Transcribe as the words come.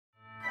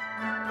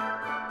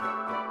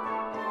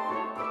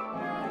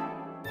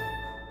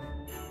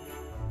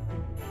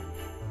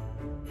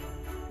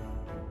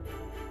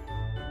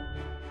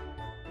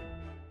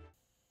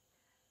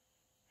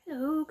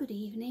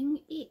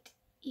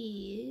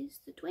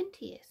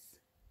20th,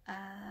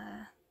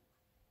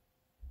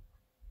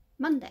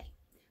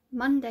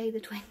 Monday the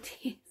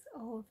 20th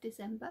of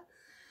December.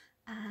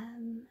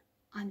 I'm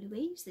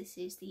Louise. This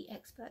is the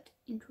Expert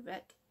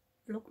Introvert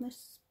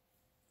Vlogmas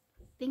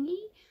thingy.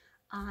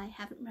 I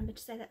haven't remembered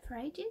to say that for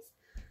ages.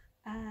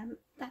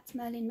 That's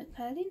Merlin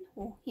McPerlin,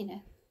 or you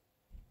know,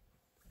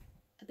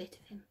 a bit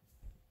of him.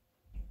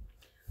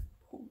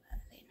 Poor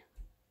Merlin,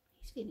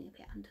 he's feeling a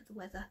bit under the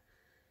weather.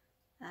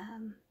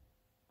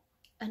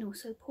 And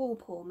also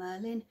poor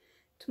Merlin.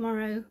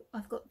 Tomorrow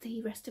I've got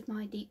the rest of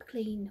my deep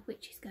clean,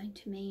 which is going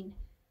to mean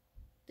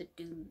the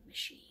doom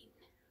machine,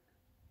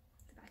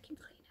 the vacuum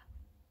cleaner,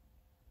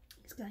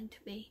 is going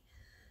to be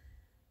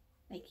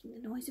making the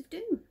noise of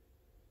doom.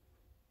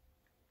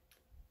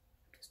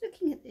 Just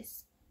looking at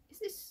this, is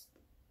this,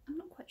 I'm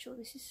not quite sure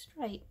this is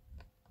straight.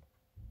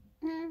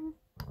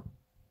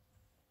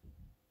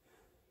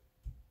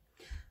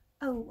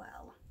 Oh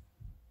well,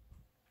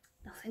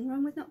 nothing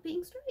wrong with not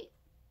being straight.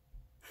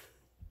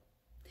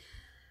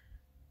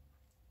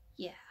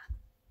 Yeah,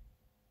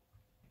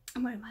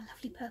 I'm wearing my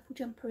lovely purple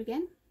jumper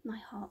again, my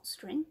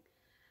heartstring.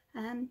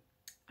 I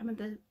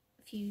remember a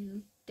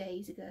few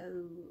days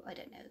ago, I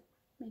don't know,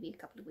 maybe a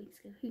couple of weeks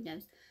ago, who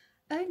knows,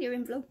 earlier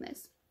in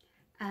Vlogmas,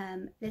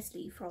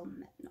 Leslie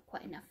from Not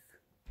Quite Enough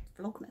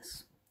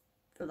Vlogmas,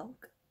 vlog,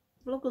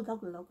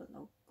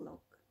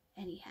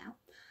 anyhow,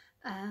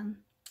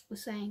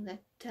 was saying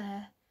that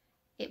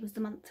it was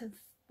the month of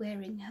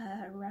wearing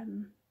her,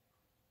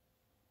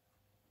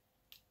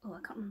 oh, I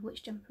can't remember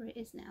which jumper it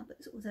is now, but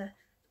it's sort of the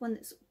one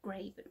that's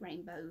grey but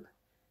rainbow,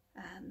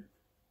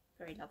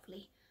 very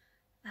lovely.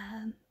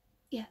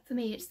 Yeah, for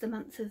me it's the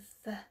month of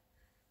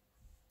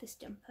this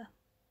jumper,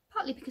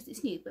 partly because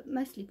it's new, but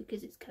mostly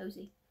because it's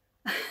cosy.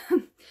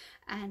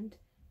 And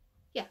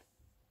yeah,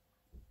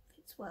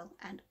 fits well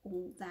and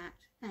all that,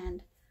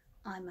 and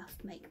I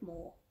must make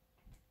more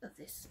of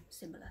this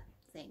similar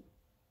thing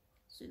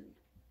soon,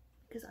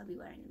 because I'll be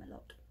wearing them a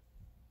lot.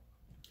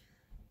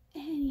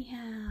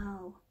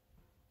 Anyhow,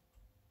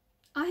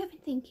 I have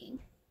been thinking,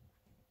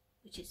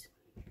 which is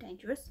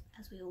dangerous,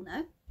 as we all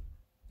know.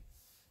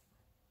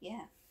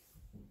 Yeah.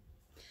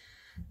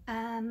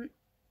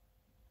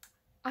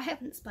 I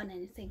haven't spun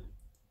anything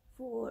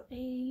for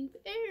a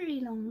very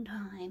long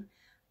time.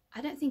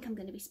 I don't think I'm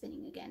going to be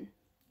spinning again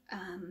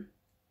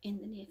in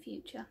the near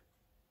future.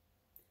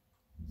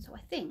 So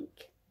I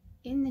think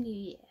in the new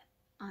year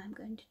I'm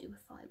going to do a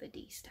fibre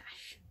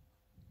de-stash.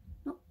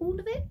 Not all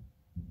of it,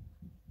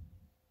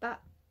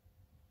 but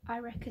I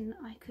reckon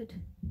I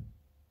could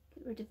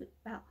get rid of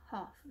about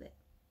half of it.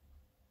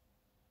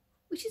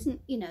 Which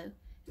isn't, you know,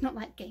 it's not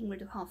like getting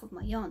rid of half of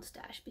my yarn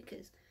stash,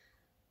 because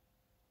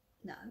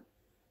no.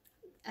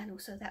 And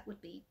also that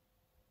would be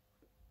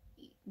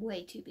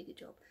way too big a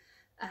job.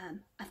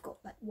 I've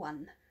got like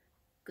one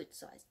good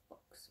sized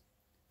box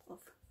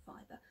of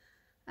fibre.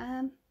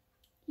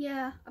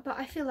 Yeah, but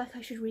I feel like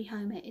I should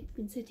rehome it. It's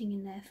been sitting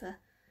in there for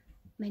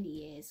many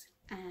years,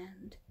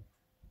 and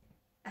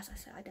as I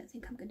said, I don't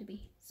think I'm going to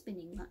be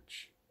spinning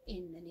much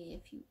in the near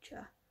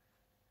future.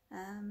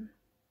 Yeah,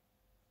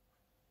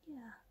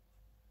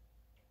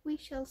 we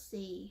shall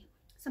see.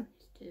 Something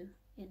to do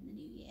in the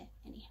new year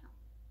anyhow.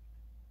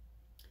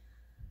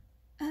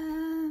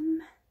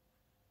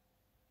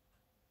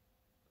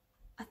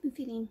 I've been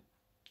feeling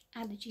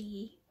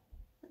allergy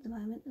at the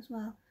moment as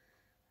well,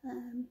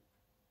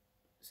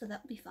 so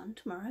that'll be fun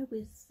tomorrow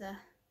with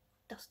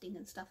dusting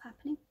and stuff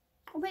happening,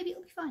 or maybe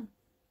it'll be fine.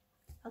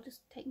 I'll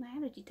just take my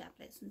allergy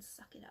tablets and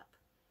suck it up.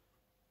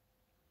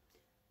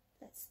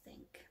 Let's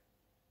think.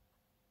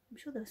 I'm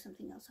sure there was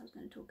something else I was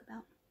going to talk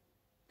about.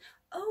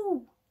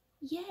 Oh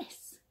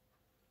yes,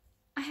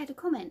 I had a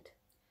comment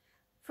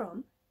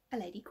from a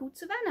lady called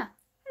Savannah.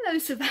 Hello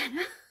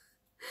Savannah.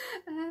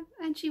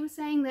 And she was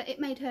saying that it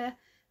made her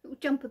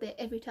jump a bit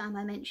every time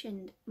I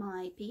mentioned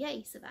my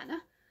PA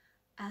Savannah,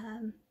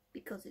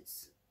 because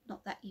it's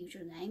not that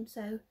usual name.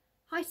 So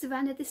hi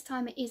Savannah, this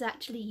time it is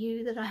actually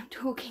you that I'm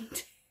talking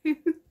to.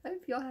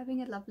 Hope you're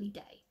having a lovely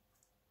day.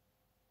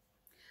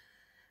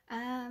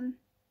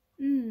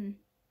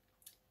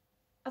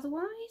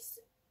 Otherwise,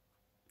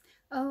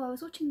 oh, I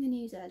was watching the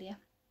news earlier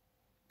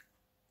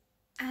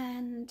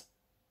and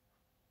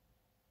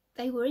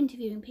they were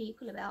interviewing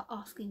people about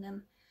asking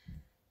them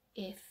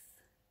if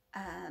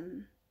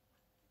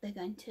they're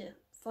going to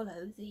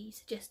follow the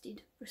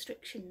suggested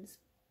restrictions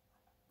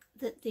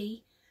that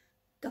the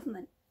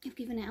government have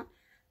given out,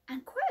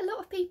 and quite a lot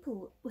of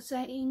people were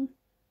saying,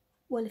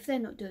 well, if they're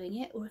not doing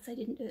it, or if they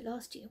didn't do it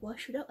last year, why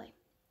should I?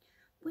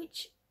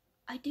 Which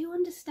I do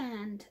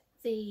understand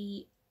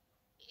the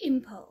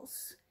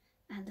impulse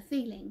and the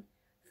feeling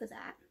for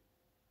that,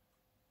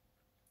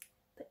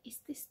 but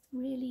is this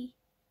really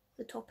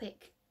the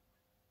topic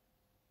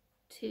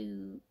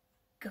to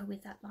go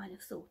with that line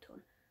of thought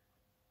on?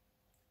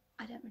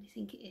 I don't really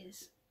think it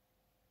is.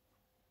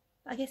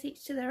 I guess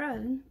each to their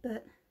own,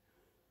 but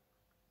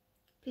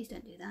please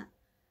don't do that.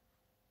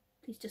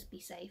 Please just be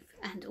safe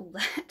and all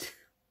that.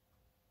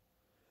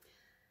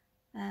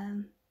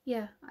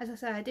 Yeah, as I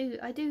say, I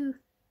do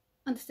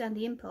understand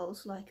the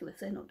impulse, like, if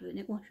they're not doing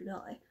it, why should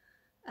I?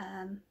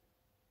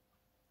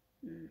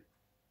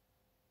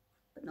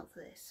 But not for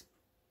this.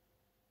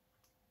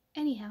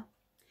 Anyhow,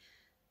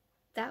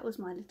 that was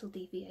my little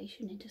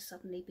deviation into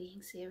suddenly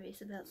being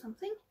serious about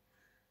something.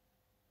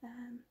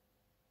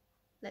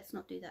 Let's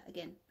not do that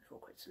again before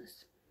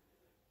Christmas.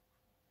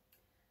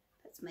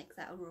 Let's make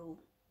that a rule,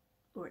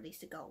 or at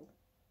least a goal.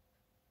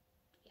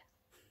 Yeah.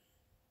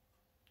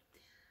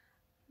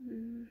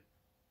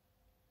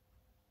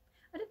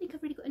 I don't think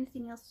I've really got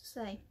anything else to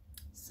say,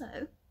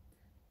 so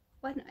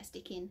why don't I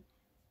stick in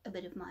a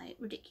bit of my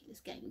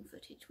ridiculous gaming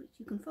footage, which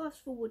you can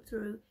fast forward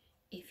through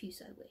if you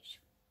so wish.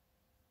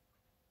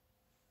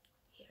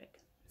 Here it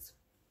comes.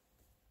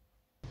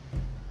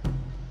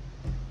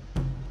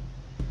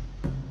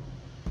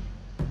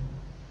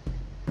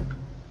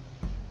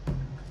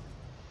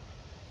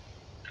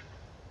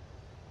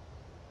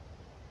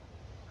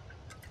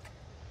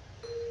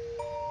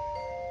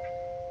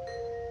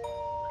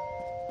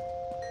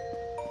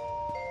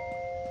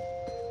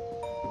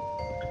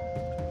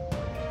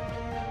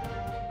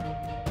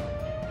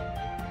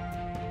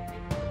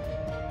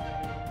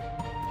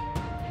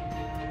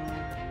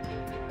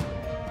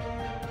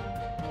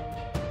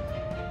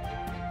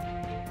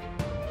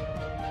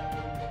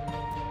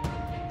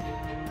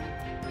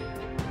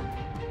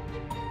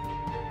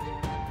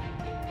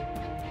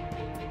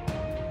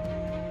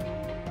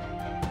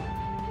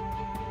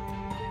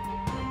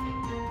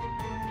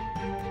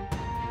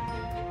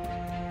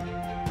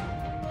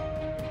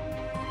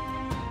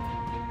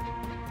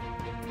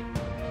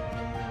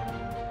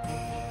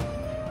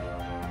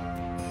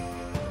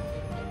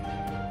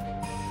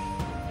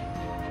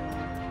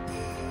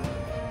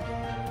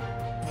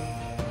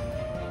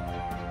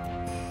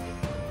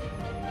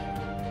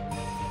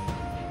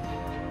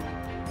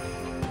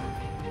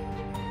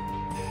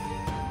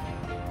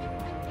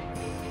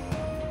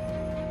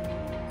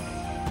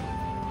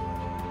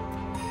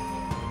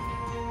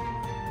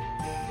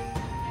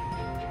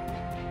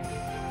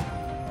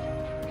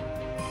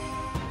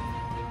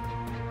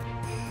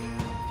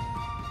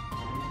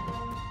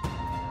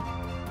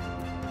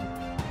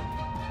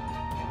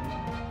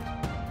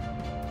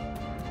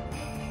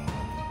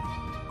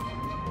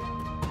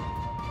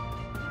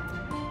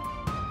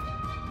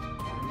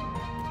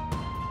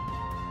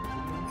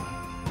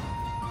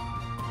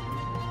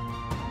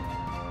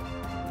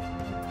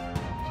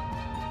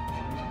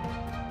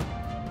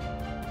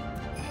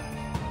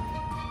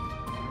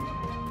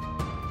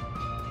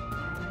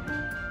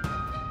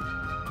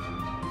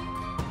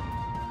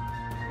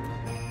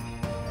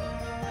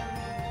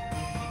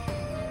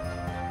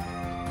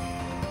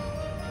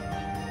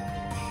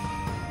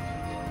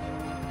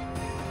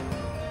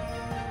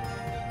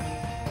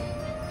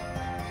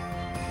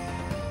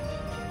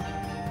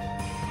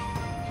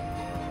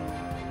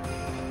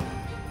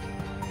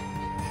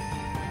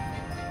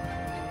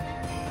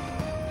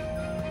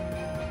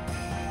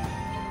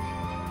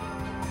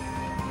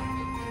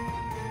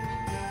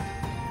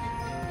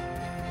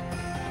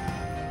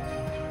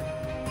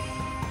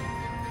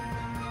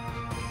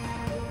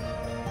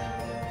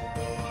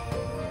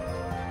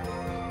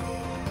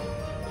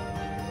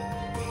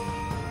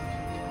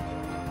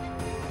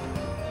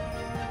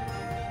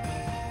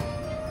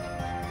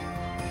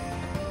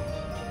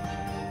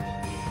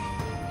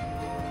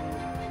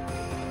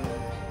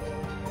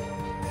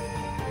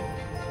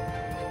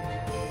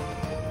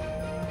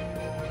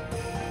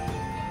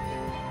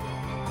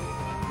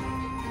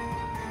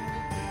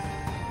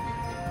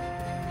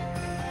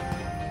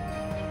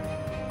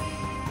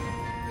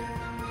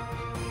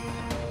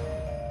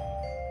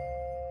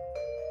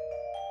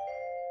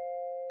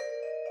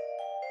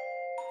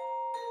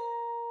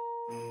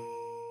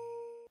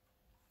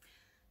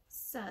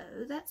 So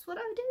that's what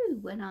I do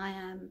when I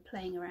am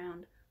playing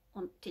around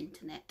on the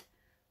internet.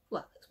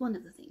 Well, it's one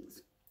of the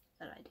things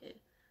that I do.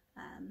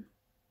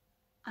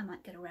 I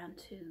might get around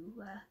to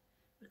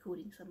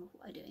recording some of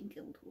what I do in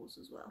Guild Wars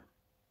as well.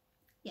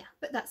 Yeah,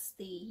 but that's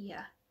the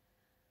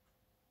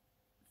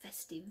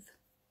festive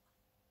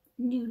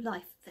New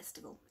Life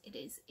Festival it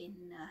is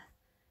in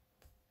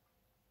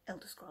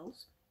Elder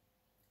Scrolls.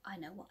 I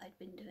know what I'd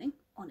been doing,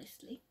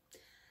 honestly.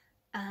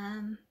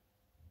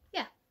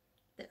 Yeah,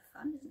 bit of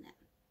fun, isn't it?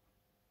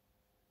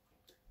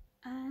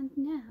 And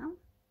now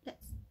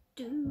let's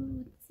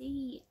do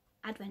the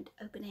Advent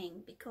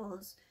opening,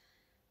 because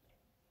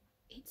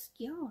it's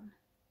yarn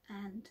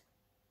and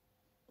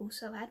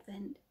also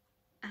Advent,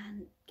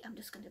 and I'm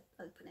just going to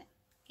open it.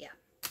 Yeah.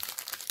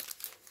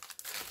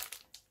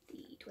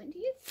 The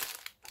 20th?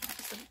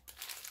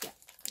 Yeah,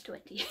 the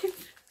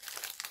 20th.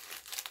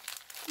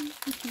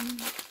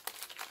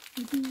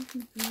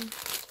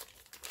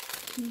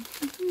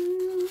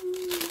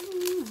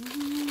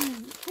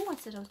 Oh, I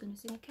said I was going to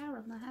sing a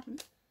carol and I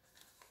haven't.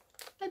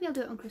 Maybe I'll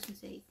do it on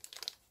Christmas Eve.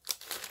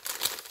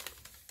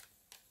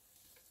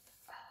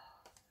 Oh,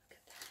 look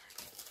at that.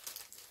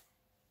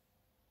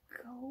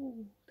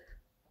 Gold.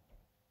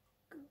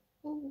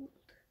 Gold.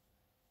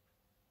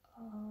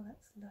 Oh,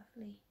 that's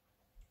lovely.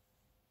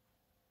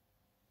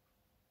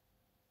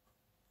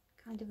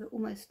 Kind of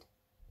almost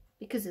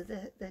because of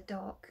the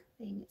dark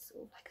thing, it's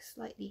sort of like a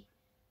slightly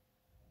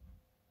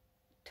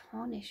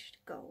tarnished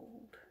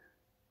gold,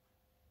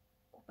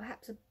 or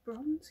perhaps a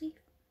bronzy.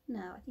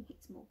 No, I think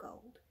it's more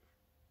gold.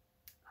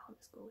 Oh,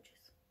 that's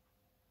gorgeous.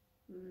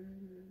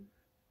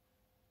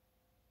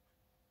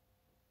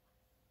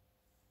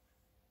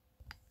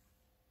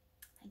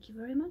 Thank you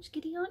very much,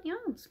 Giddy Aunt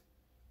Yarns.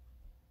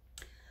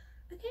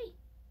 Okay,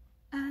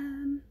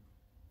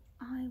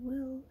 I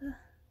will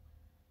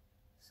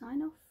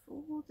sign off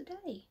for the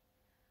day.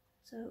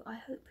 So I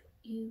hope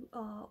you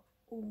are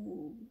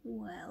all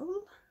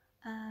well.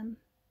 I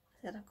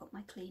said I've got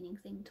my cleaning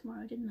thing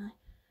tomorrow, didn't I?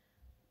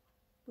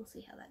 We'll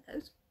see how that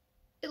goes.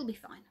 It'll be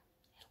fine.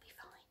 It'll be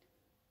fine.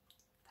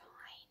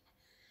 Fine.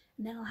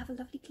 And then I'll have a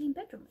lovely clean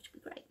bedroom, which will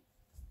be great.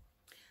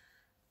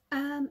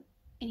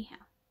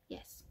 Anyhow,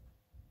 yes.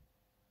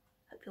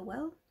 Hope you're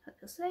well. Hope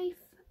you're safe.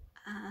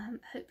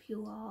 Hope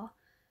you are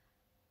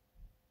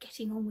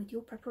getting on with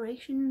your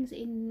preparations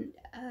in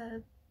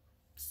a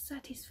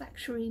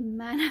satisfactory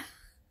manner.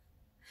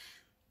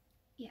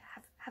 Yeah,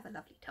 have a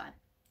lovely time,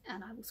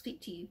 and I will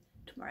speak to you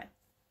tomorrow.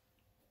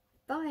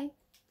 Bye.